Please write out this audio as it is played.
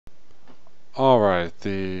Alright,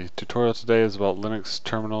 the tutorial today is about Linux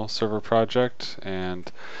Terminal Server Project,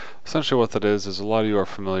 and essentially what that is a lot of you are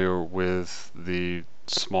familiar with the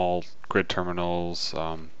small grid terminals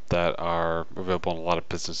that are available in a lot of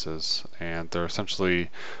businesses, and they're essentially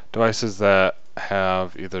devices that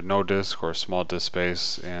have either no disk or small disk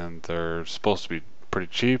space, and they're supposed to be pretty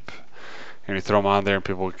cheap, and you throw them on there and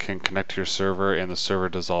people can connect to your server, and the server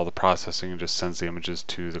does all the processing and just sends the images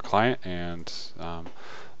to the client, and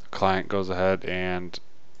client goes ahead and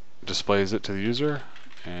displays it to the user,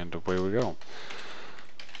 and away we go.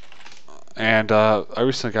 And I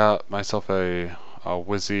recently got myself a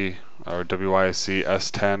WYSI or WYSI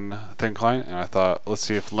S10 thin client, and I thought, let's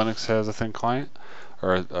see if Linux has a thin client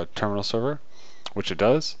or a terminal server, which it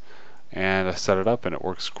does. And I set it up and it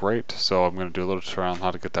works great, so I'm going to do a little tutorial on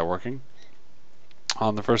how to get that working.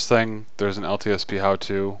 The first thing, there's an LTSP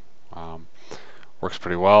how-to. Works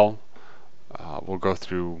pretty well. We'll go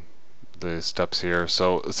through the steps here.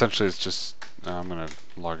 So essentially it's just, I'm going to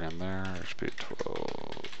log in there, HP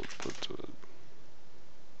 12.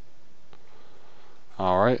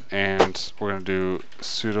 Alright, and we're going to do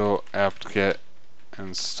sudo apt-get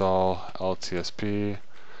install LTSP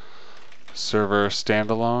server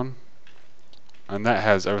standalone, and that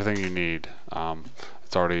has everything you need.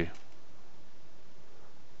 It's already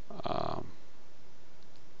oh,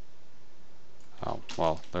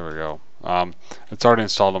 well, there we go. It's already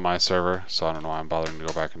installed on my server, so I don't know why I'm bothering to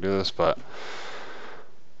go back and do this, but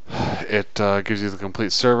it gives you the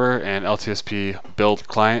complete server, and LTSP build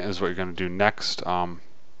client is what you're going to do next.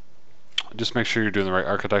 Just make sure you're doing the right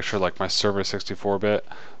architecture. Like my server is 64-bit,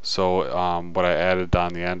 so what I added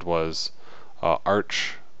on the end was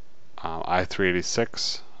Arch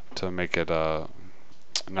i386 to make it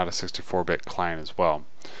not a 64-bit client as well,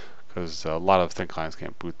 because a lot of thin clients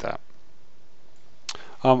can't boot that.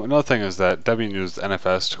 Another thing is that Debian used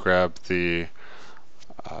NFS to grab the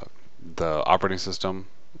operating system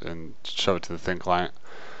and shove it to the thin client.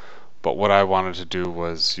 But what I wanted to do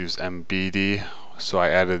was use MBD, so I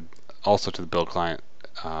added also to the build client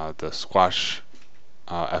the squash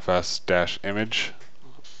fs-image,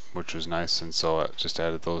 which was nice, and so I just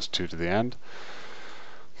added those two to the end.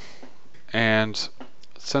 And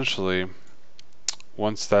essentially,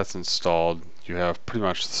 once that's installed, you have pretty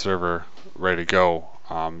much the server ready to go.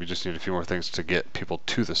 You just need a few more things to get people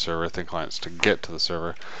to the server, thin clients to get to the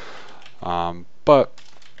server. But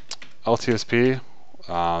LTSP,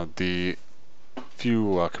 the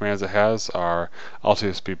few commands it has are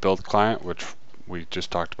LTSP build client, which we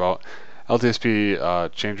just talked about.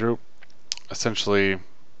 LTSP change root essentially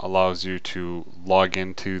allows you to log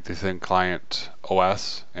into the thin client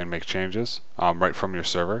OS and make changes right from your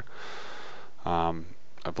server. I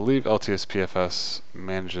believe LTSPFS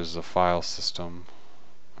manages the file system.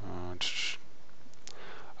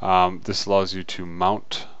 This allows you to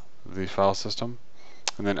mount the file system,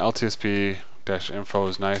 and then LTSP-info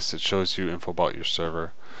is nice. It shows you info about your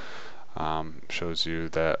server. Shows you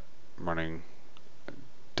that I'm running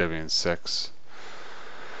Debian 6,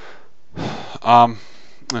 and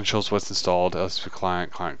shows what's installed: LTSP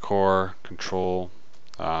client, client core, control,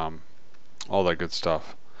 all that good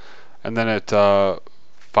stuff. And then it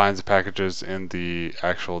finds the packages in the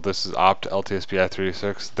actual, this is opt LTSP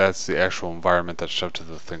i386, that's the actual environment that's shoved to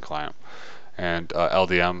the thin client. And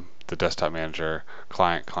LDM, the desktop manager,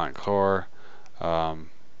 client, client core, I'm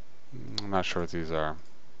not sure what these are,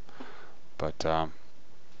 but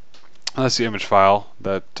that's the image file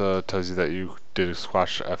that tells you that you did a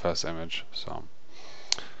squash fs image. So,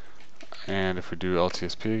 and if we do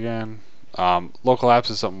LTSP again, local apps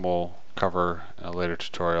is something we'll cover in a later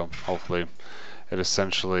tutorial, hopefully. It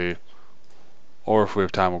essentially, or if we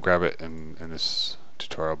have time we'll grab it in this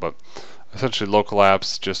tutorial, but essentially local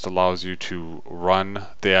apps just allows you to run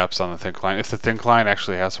the apps on the thin client. If the thin client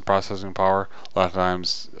actually has some processing power, a lot of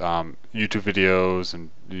times YouTube videos and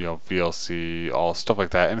VLC, all stuff like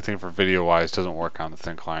that, anything for video wise doesn't work on the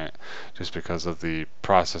thin client just because of the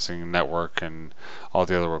processing network and all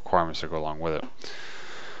the other requirements that go along with it.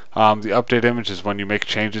 The update image is when you make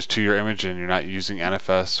changes to your image and you're not using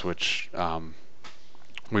NFS, which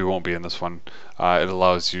we won't be in this one. It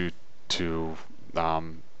allows you to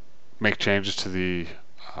make changes to the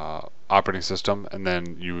operating system, and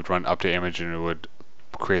then you would run update image and it would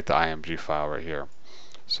create the IMG file right here.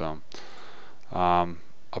 So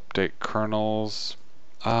update kernels.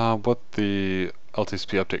 What the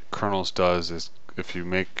LTSP update kernels does is if you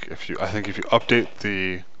update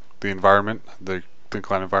the environment, the thin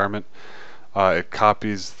client environment, it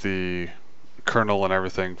copies the kernel and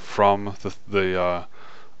everything from the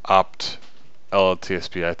opt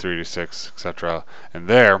LTSP i386 etc. and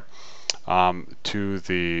there to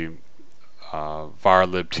the var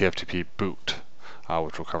lib tftp boot,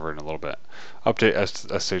 which we'll cover in a little bit. Update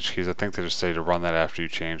SSH keys. I think they just say to run that after you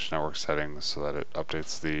change network settings so that it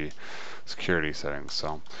updates the security settings.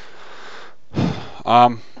 So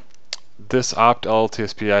this opt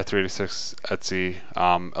LTSP i386 etc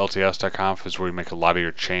lts.conf is where you make a lot of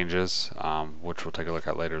your changes, which we'll take a look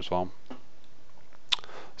at later as well.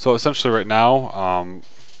 So essentially right now,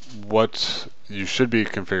 what you should be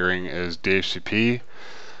configuring is DHCP.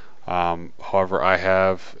 However, I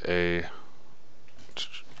have a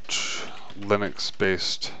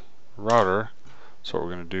Linux-based router, so what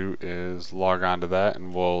we're going to do is log on to that,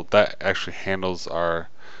 and that actually handles our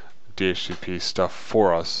DHCP stuff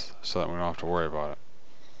for us, so that we don't have to worry about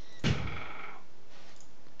it.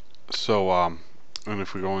 So, and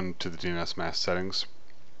if we go into the DNS mask settings,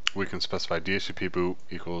 we can specify DHCP boot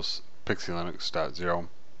equals pxelinux.0,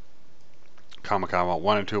 comma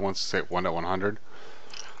 192.168.1.100.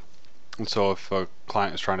 And so if a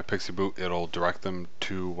client is trying to pxeboot, it'll direct them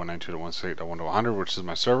to 192.168.1.100, which is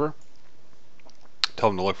my server. Tell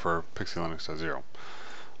them to look for pxelinux.0.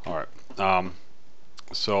 Alright,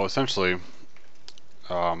 so essentially,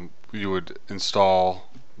 you would install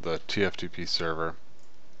the TFTP server.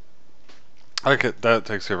 That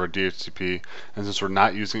takes care of our DHCP, and since we're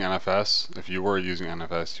not using NFS, if you were using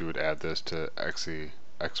NFS, you would add this to exe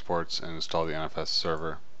exports and install the NFS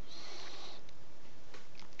server.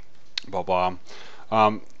 Blah blah.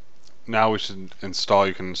 Now we should install.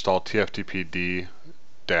 You can install tftpd-hpa,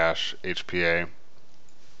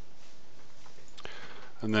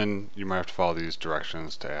 and then you might have to follow these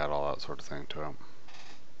directions to add all that sort of thing to it.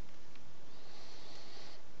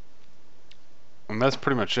 And that's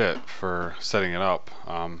pretty much it for setting it up.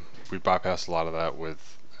 We bypassed a lot of that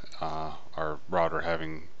with our router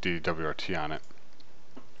having dd-wrt on it.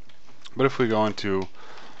 But if we go into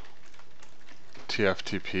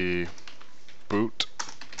tftp boot,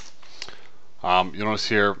 you'll notice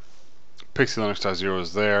here pxelinux.0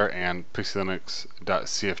 is there, and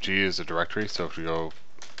pxelinux.cfg is a directory. So if we go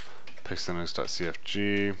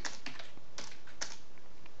pxelinux.cfg,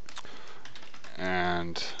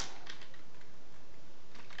 and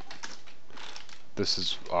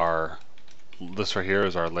this right here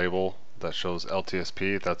is our label that shows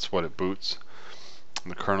LTSP. That's what it boots.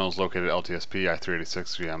 And the kernel is located at LTSP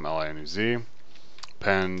i386 VM LINUZ.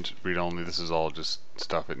 Append, read only. This is all just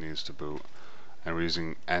stuff it needs to boot. And we're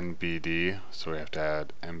using NBD, so we have to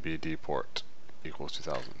add NBD port equals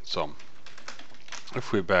 2000. So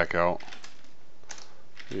if we back out,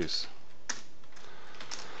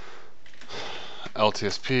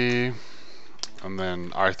 LTSP, and then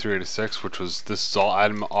R386, which was, this is all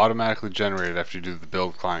automatically generated after you do the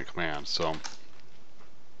build client command. So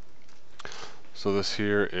this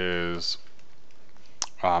here is,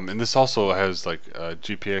 and this also has like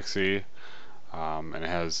GPXE, and it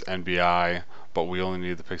has NBI, but we only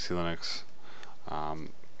need the pxelinux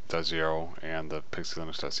 .0 and the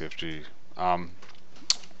pxelinux.cfg.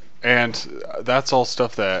 And that's all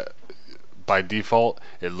stuff that by default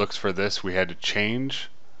it looks for this. We had to change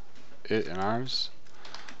it in ours.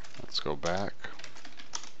 Let's go back.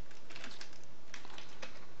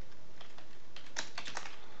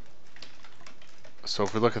 So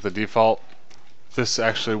if we look at the default, this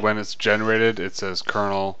actually, when it's generated, it says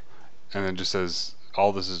kernel, and then just says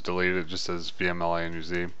all this is deleted. It just says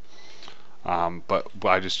VMLINUZ. But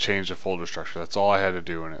I just changed the folder structure. That's all I had to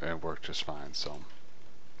do, and it worked just fine. So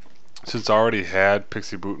since I already had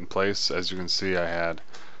pxeboot in place, as you can see, I had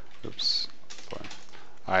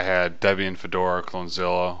Debian, Fedora,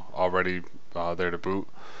 Clonezilla already there to boot,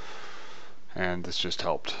 and this just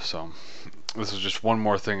helped. So this is just one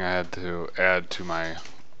more thing I had to add to my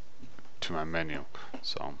menu.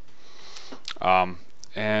 So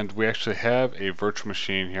and we actually have a virtual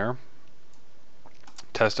machine here.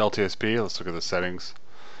 Test LTSP. Let's look at the settings.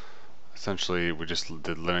 Essentially, we just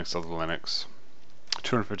did Linux of Linux.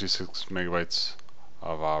 256 megabytes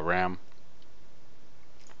of RAM.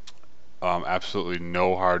 Absolutely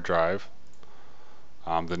no hard drive.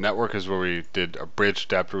 The network is where we did a bridge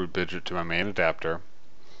adapter. We bridged it to my main adapter,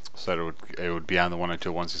 so that it would be on the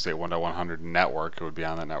 192.168.1.100 network. It would be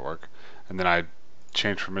on that network, and then I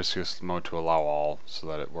changed promiscuous mode to allow all so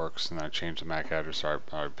that it works, and then I changed the MAC address. So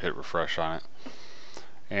I hit refresh on it,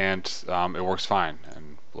 and it works fine.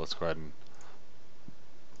 And let's go ahead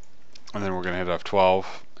and then we're going to hit F12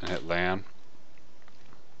 and hit LAN.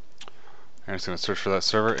 And it's going to search for that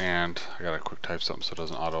server, and I got to quick type something so it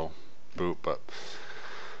doesn't auto boot, but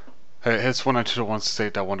it hits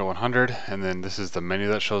 192.168.1.100, and then this is the menu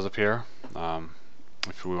that shows up here.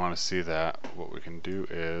 If we want to see that, what we can do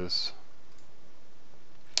is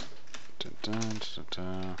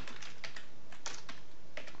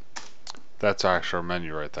that's our actual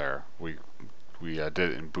menu right there. We did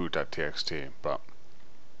it in boot.txt, but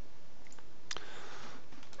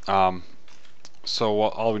so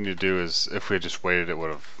all we need to do is, if we had just waited, it would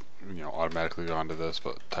have automatically gone to this.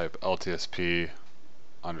 But type LTSP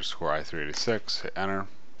underscore i386, hit enter,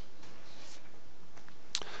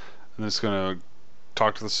 and it's gonna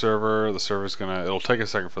talk to the server. The server's it'll take a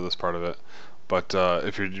second for this part of it. But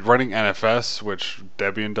if you're running NFS, which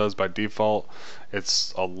Debian does by default,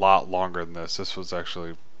 it's a lot longer than this. This was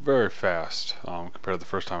actually very fast compared to the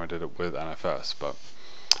first time I did it with NFS. But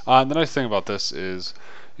the nice thing about this is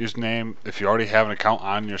username. If you already have an account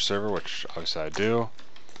on your server, which obviously I do,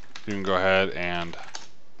 you can go ahead and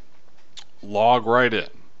log right in,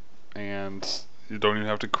 and you don't even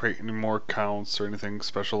have to create any more accounts or anything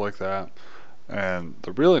special like that. And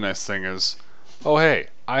the really nice thing is, oh hey,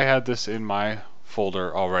 I had this in my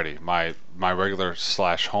folder already, my regular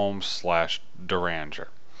 /home/Deranger,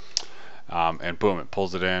 and boom, it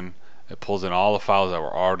pulls it in. It pulls in all the files that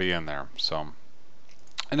were already in there. So,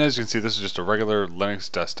 and as you can see, this is just a regular Linux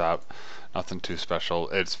desktop, nothing too special.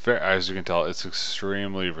 It's as you can tell, it's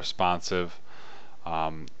extremely responsive.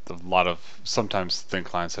 Sometimes thin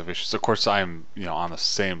clients have issues. Of course, I'm on the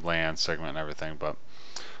same LAN segment and everything, but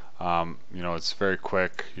it's very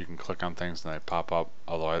quick. You can click on things and they pop up.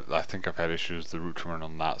 Although I think I've had issues with the root terminal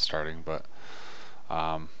not starting, but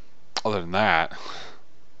other than that,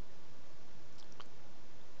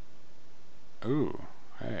 ooh,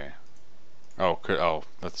 hey, oh,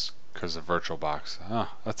 that's because of VirtualBox. Huh,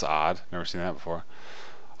 that's odd. Never seen that before.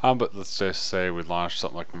 But let's just say we launched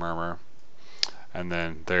something like Murmur, and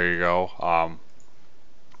then there you go.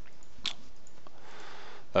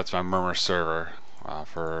 That's my Murmur server.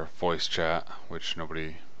 For voice chat, which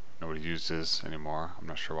nobody uses anymore. I'm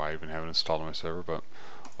not sure why I even have it installed on my server, but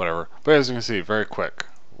whatever. But as you can see, very quick.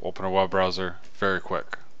 Open a web browser, very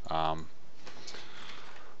quick. The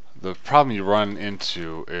problem you run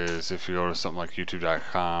into is if you go to something like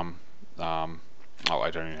youtube.com. Oh,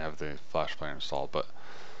 I don't even have the Flash player installed, but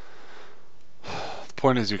the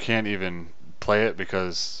point is you can't even play it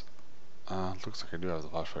because looks like I do have the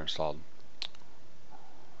Flash player installed,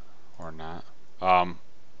 or not.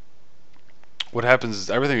 What happens is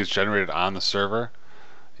everything is generated on the server.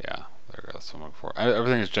 Yeah, there we go. That's what I'm looking for.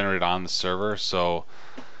 Everything is generated on the server, so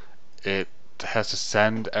it has to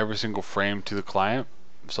send every single frame to the client.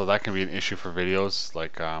 So that can be an issue for videos.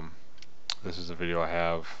 Like this is a video I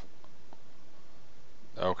have.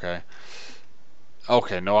 Okay,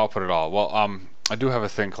 no output at all. Well, I do have a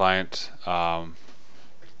thin client. I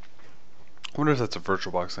wonder if that's a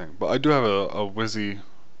VirtualBox thing, but I do have a Wizzy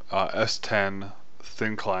S10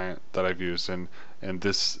 thin client that I've used, and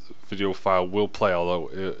this video file will play,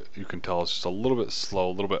 although you can tell it's just a little bit slow,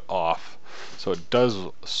 a little bit off. So it does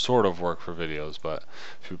sort of work for videos, but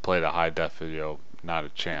if you played a high def video, not a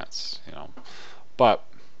chance, But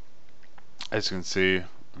as you can see,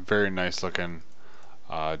 very nice looking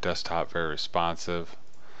desktop, very responsive.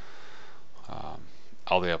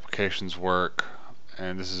 All the applications work,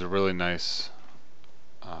 and this is a really nice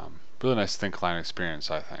thin client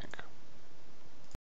experience, I think.